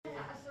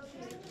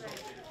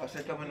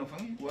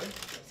Acetaminofén igual.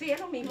 Sí, es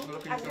lo mismo.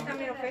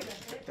 Acetaminofén.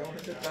 Tengo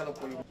recetado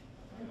por...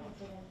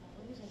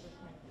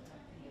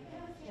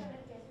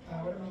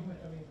 Ahora mismo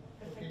está bien,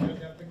 porque yo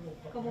ya tengo...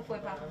 ¿Cómo fue,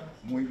 papá?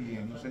 Muy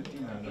bien, no sentí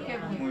nada.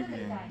 Muy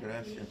bien,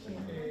 gracias,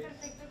 señor.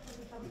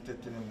 Usted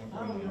tiene muy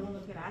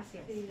buen...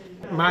 Gracias.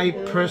 My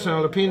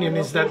personal opinion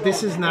is that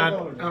this is not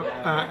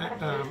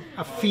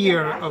a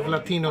fear of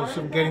Latinos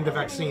of getting the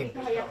vaccine.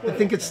 I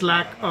think it's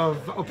lack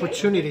of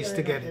opportunities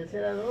to get it.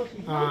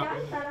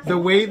 The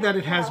way that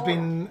it has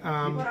been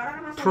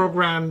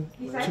programmed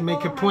to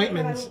make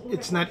appointments,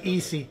 it's not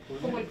easy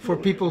for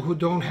people who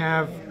don't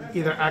have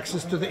either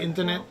access to the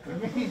internet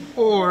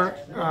or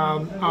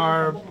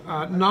are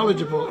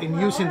knowledgeable in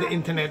using the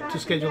internet to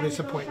schedule these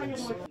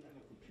appointments.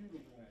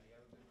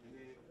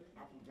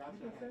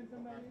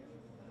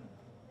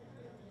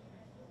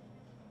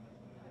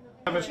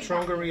 Have a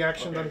stronger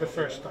reaction than the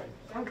first time.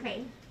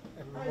 Okay.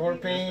 And more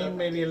pain,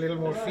 maybe a little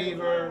more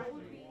fever.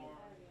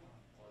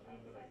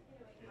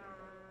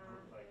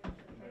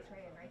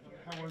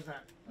 How was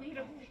that?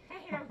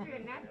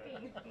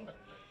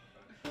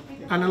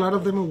 And a lot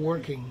of them are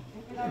working.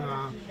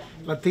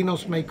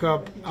 Latinos make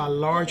up a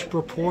large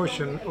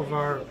proportion of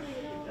our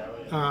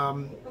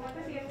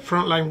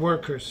frontline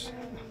workers,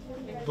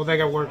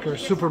 bodega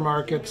workers,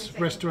 supermarkets,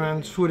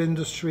 restaurants, food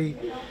industry,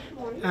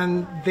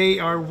 and they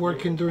are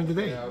working during the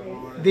day.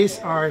 These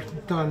are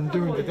done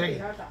during the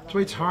day, so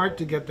it's hard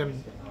to get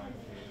them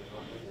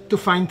to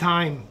find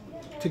time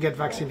to get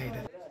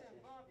vaccinated.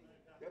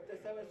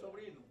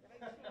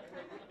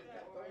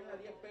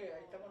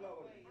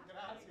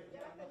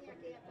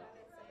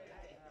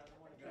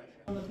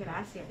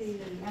 Gracias.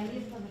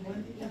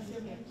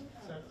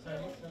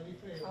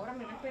 Ahora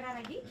me va a esperar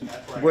allí.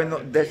 Bueno,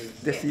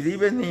 decidí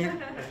venir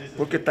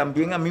porque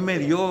también a mí me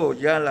dio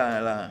ya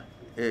la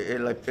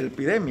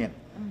epidemia.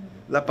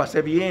 La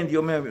pasé bien,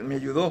 Dios me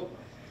ayudó.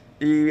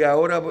 Y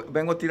ahora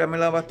vengo a tirarme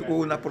la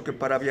vacuna porque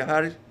para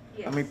viajar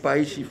a mi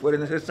país, si fuera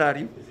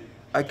necesario,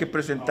 hay que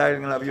presentar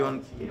en el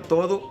avión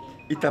todo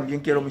y también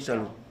quiero mi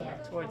salud.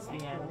 Towards the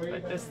end,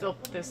 but there's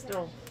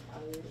still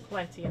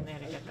plenty in there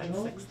to get that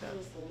 6th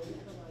dose.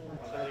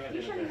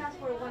 Usually that's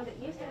for one that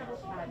used to have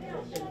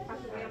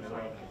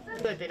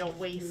So they don't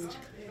waste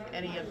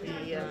any of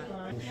the...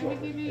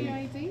 Let me give you your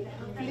ID.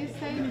 Please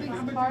say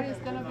this card is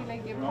going to be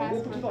like your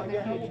passport in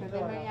the future.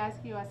 They may ask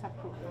you as a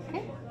proof,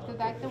 okay? The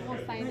doctor will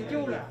sign it for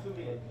you.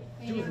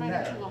 And you're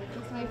ready to go.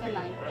 Just make a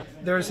line.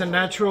 There is a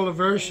natural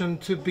aversion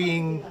to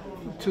being,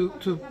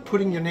 to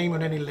putting your name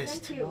on any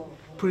list,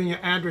 putting your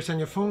address and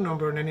your phone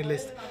number on any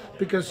list,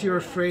 because you're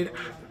afraid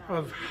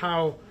of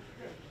how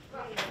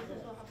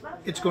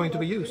it's going to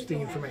be used, the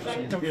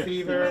information.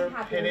 Fever,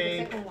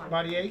 headache,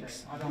 body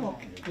aches.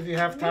 If you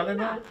have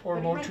Tylenol or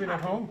Motrin at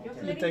home,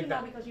 you take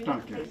that.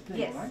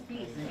 Yes,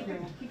 please.